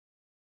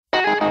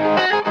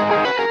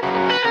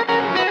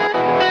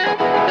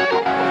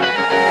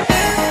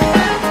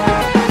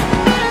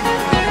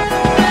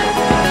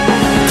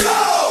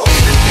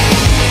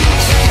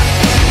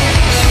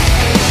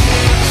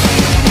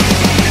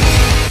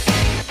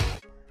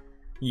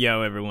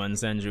Yo everyone,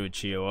 Naruto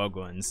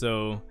Uchiha.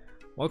 So,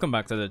 welcome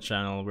back to the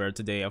channel where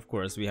today, of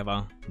course, we have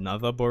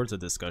another Boruto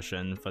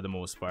discussion for the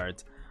most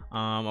part.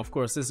 Of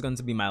course, this is going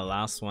to be my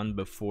last one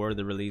before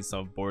the release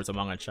of Boruto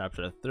Manga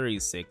Chapter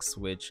 36,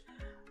 which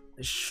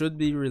should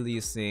be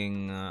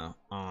releasing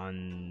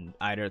on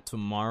either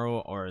tomorrow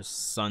or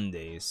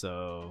Sunday.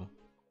 So,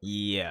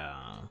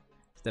 yeah,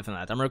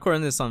 definitely that. I'm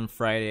recording this on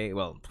Friday.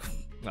 Well,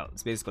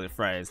 it's basically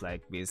Friday. It's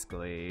like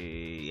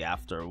basically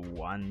after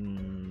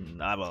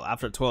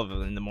after 12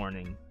 in the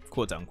morning,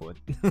 quote unquote.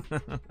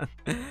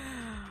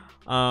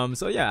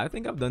 So yeah, I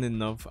think I've done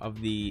enough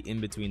of the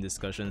in-between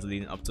discussions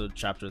leading up to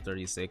chapter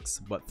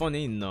 36. But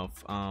funny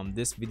enough,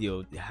 this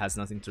video has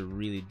nothing to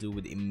really do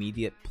with the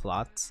immediate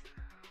plot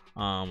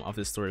of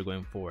the story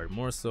going forward.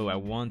 More so, I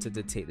wanted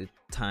to take the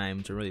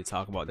time to really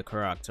talk about the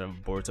character of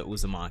Boruto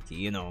Uzumaki.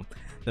 You know,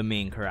 the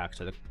main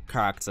character,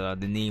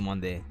 the name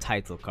on the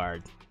title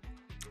card.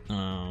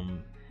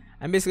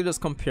 And basically just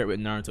compare it with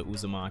Naruto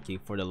Uzumaki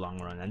for the long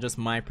run, and just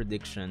my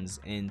predictions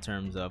in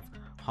terms of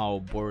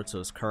how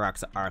Boruto's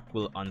character arc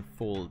will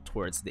unfold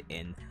towards the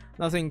end.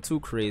 Nothing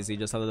too crazy,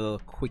 just a little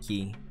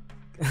quickie,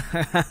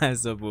 I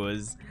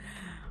suppose.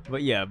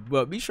 But yeah,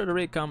 be sure to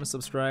rate, comment,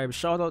 subscribe.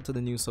 Shout out to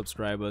the new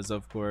subscribers,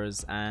 of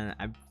course, and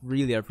I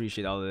really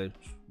appreciate all the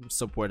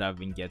support I've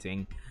been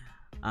getting.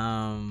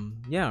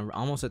 Yeah,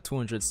 almost at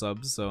 200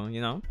 subs, so you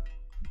know,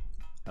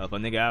 help a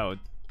nigga out.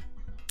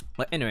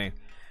 But anyway,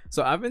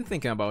 so I've been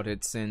thinking about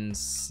it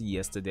since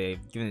yesterday,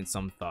 giving it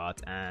some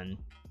thought, and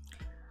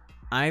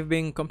I've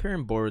been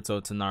comparing Boruto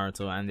to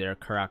Naruto and their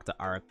character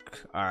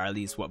arc, or at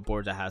least what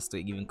Boruto has to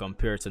even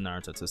compare to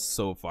Naruto to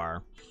so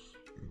far.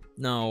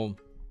 Now,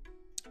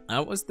 I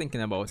was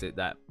thinking about it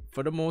that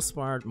for the most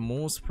part,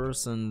 most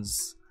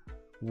persons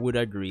would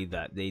agree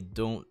that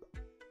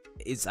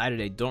it's either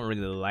they don't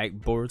really like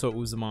Boruto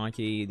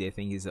Uzumaki, they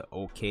think he's an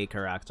okay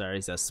character,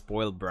 he's a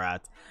spoiled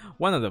brat,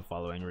 one of the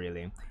following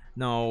really.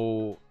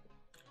 Now,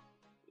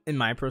 in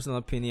my personal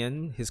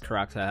opinion, his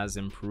character has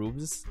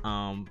improved,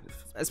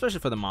 especially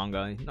for the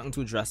manga. Nothing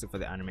too drastic for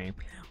the anime,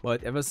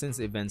 but ever since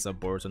the events of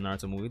Boruto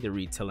Naruto movie, the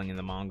retelling in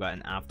the manga,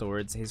 and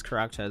afterwards, his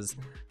character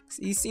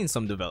he's seen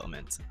some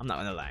development. I'm not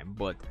gonna lie,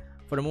 but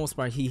for the most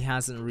part, he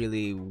hasn't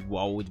really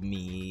wowed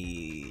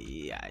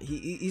me. Yeah,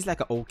 he's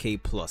like an okay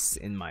plus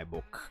in my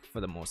book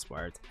for the most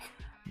part.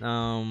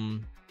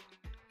 But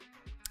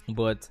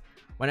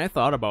when I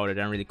thought about it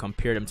and really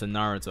compared him to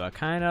Naruto,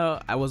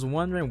 I was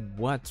wondering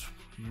what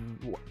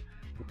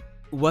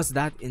was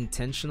that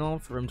intentional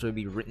for him to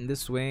be written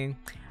this way,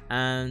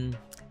 and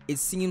it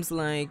seems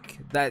like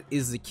that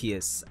is the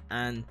case.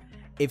 And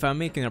if I'm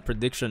making a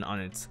prediction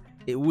on it,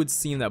 it would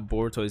seem that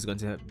Boruto is going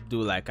to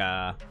do like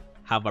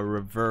have a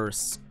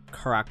reverse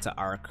character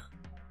arc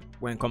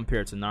when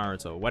compared to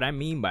Naruto. What I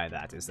mean by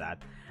that is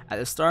that at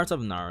the start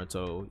of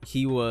Naruto,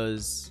 he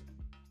was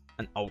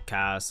an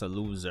outcast, a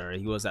loser.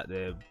 He was at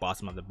the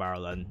bottom of the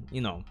barrel, and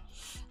you know,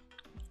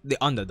 the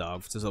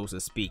underdog, so to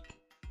speak.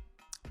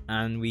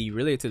 And we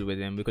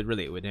could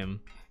relate with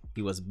him.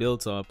 He was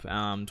built up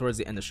towards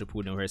the end of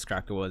Shippuden, where his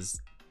character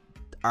was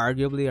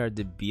arguably or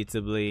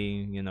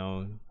debatably, you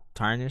know,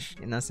 tarnished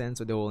in a sense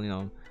with the whole, you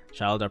know,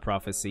 child of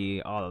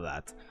prophecy, all of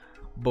that.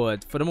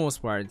 But for the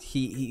most part,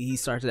 he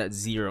started at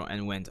 0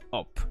 and went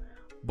up.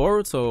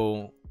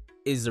 Boruto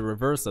is the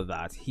reverse of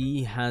that.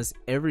 He has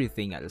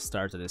everything at the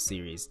start of the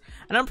series,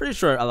 and I'm pretty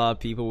sure a lot of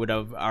people would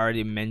have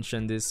already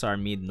mentioned this or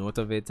made note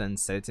of it and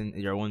said it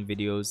in their own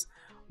videos.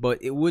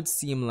 But it would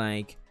seem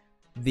like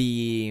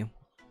the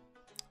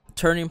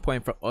turning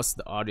point for us,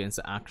 the audience,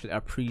 to actually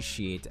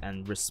appreciate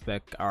and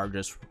respect or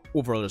just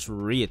overall just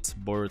rate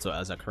Boruto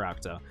as a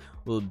character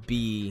will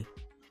be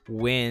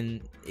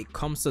when it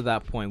comes to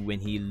that point when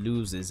he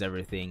loses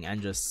everything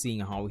and just seeing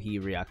how he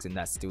reacts in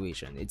that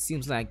situation. It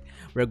seems like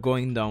we're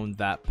going down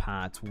that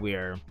path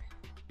where,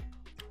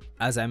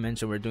 as I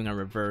mentioned, we're doing a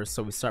reverse.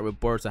 So we start with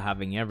Boruto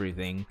having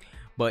everything,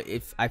 but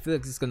if I feel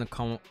like it's gonna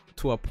come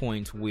to a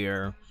point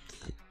where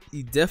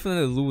he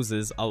definitely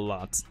loses a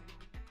lot,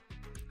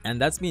 and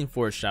that's been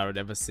foreshadowed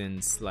ever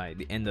since like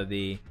the end of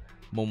the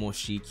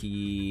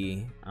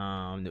Momoshiki,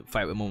 the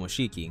fight with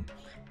Momoshiki.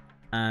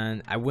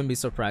 And I wouldn't be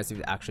surprised if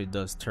it actually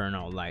does turn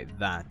out like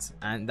that,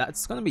 and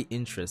that's gonna be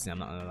interesting, I'm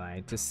not gonna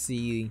lie, to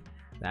see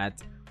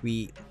that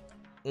we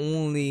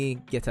only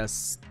get a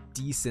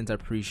decent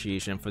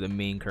appreciation for the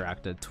main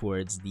character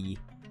towards the,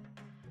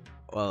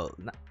 well,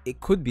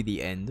 it could be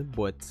the end,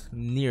 but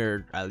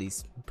near, at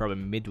least probably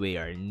midway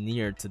or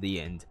near to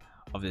the end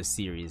of the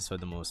series for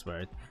the most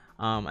part.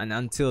 And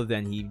until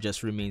then, he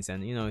just remains,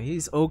 and you know,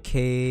 he's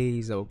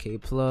okay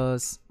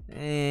plus,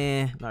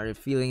 not really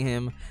feeling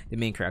him. The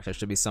main character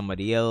should be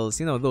somebody else,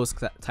 you know, those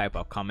type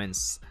of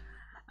comments.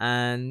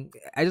 And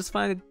I just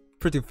find it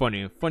pretty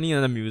funny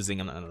and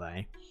amusing, I'm not gonna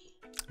lie.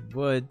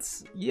 But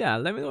yeah,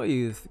 let me know what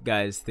you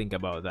guys think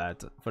about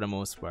that for the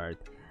most part.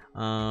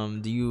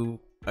 Do you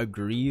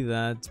agree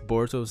that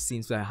Boruto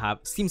seems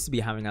to be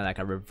having like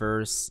a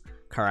reverse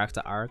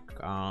character arc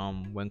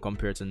when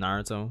compared to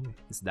Naruto,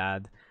 his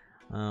dad?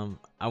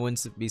 I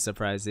wouldn't be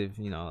surprised if,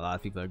 you know, a lot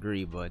of people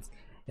agree, but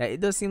yeah, it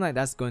does seem like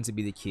that's going to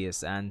be the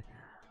case. And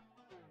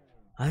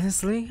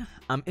honestly,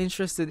 I'm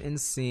interested in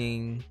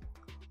seeing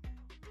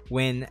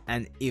when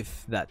and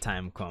if that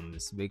time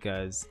comes,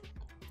 because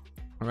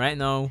right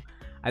now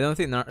I don't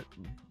think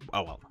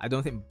I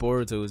don't think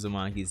Boruto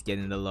Uzumaki is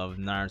getting the love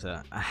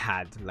Naruto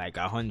had like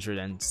 100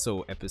 and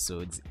so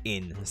episodes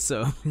in.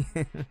 So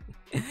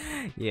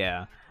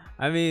yeah,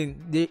 I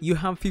mean, you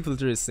have people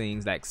just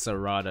saying like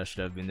Sarada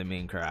should have been the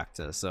main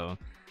character. So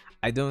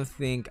I don't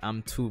think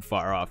I'm too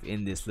far off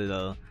in this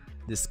little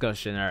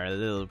discussion or a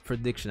little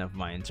prediction of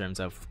mine in terms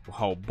of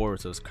how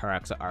Boruto's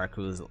character arc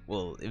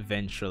will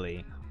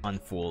eventually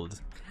unfold.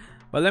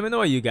 But let me know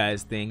what you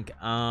guys think.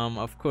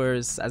 Of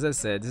course, as I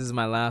said, this is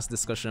my last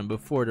discussion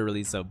before the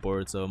release of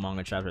Boruto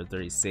manga chapter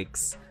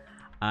 36.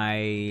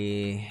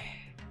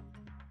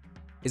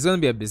 It's gonna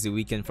be a busy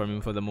weekend for me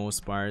for the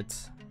most part.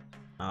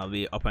 I'll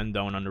be up and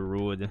down on the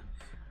road,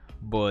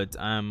 but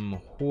I'm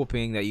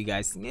hoping that you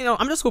guys,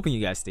 I'm just hoping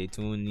you guys stay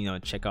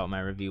tuned. Check out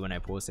my review when I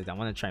post it. I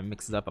want to try and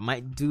mix it up. I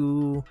might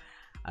do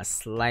a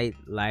slight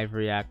live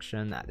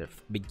reaction at the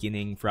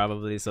beginning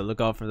probably, so look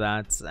out for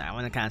that. I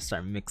want to kind of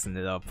start mixing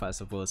it up, I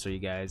suppose, for you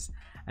guys,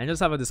 and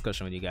just have a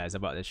discussion with you guys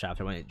about the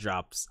chapter when it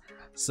drops.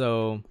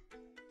 So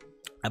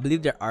I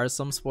believe there are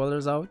some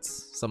spoilers out,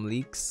 some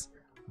leaks,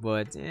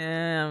 but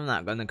I'm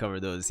not gonna cover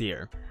those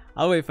here.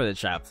 I'll wait for the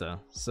chapter.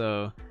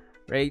 So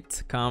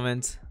rate,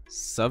 comment,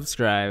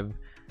 subscribe,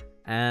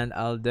 and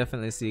I'll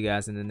definitely see you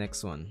guys in the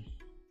next one.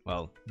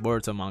 Well,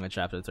 Boruto manga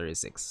chapter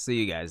 36.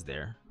 See you guys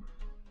there.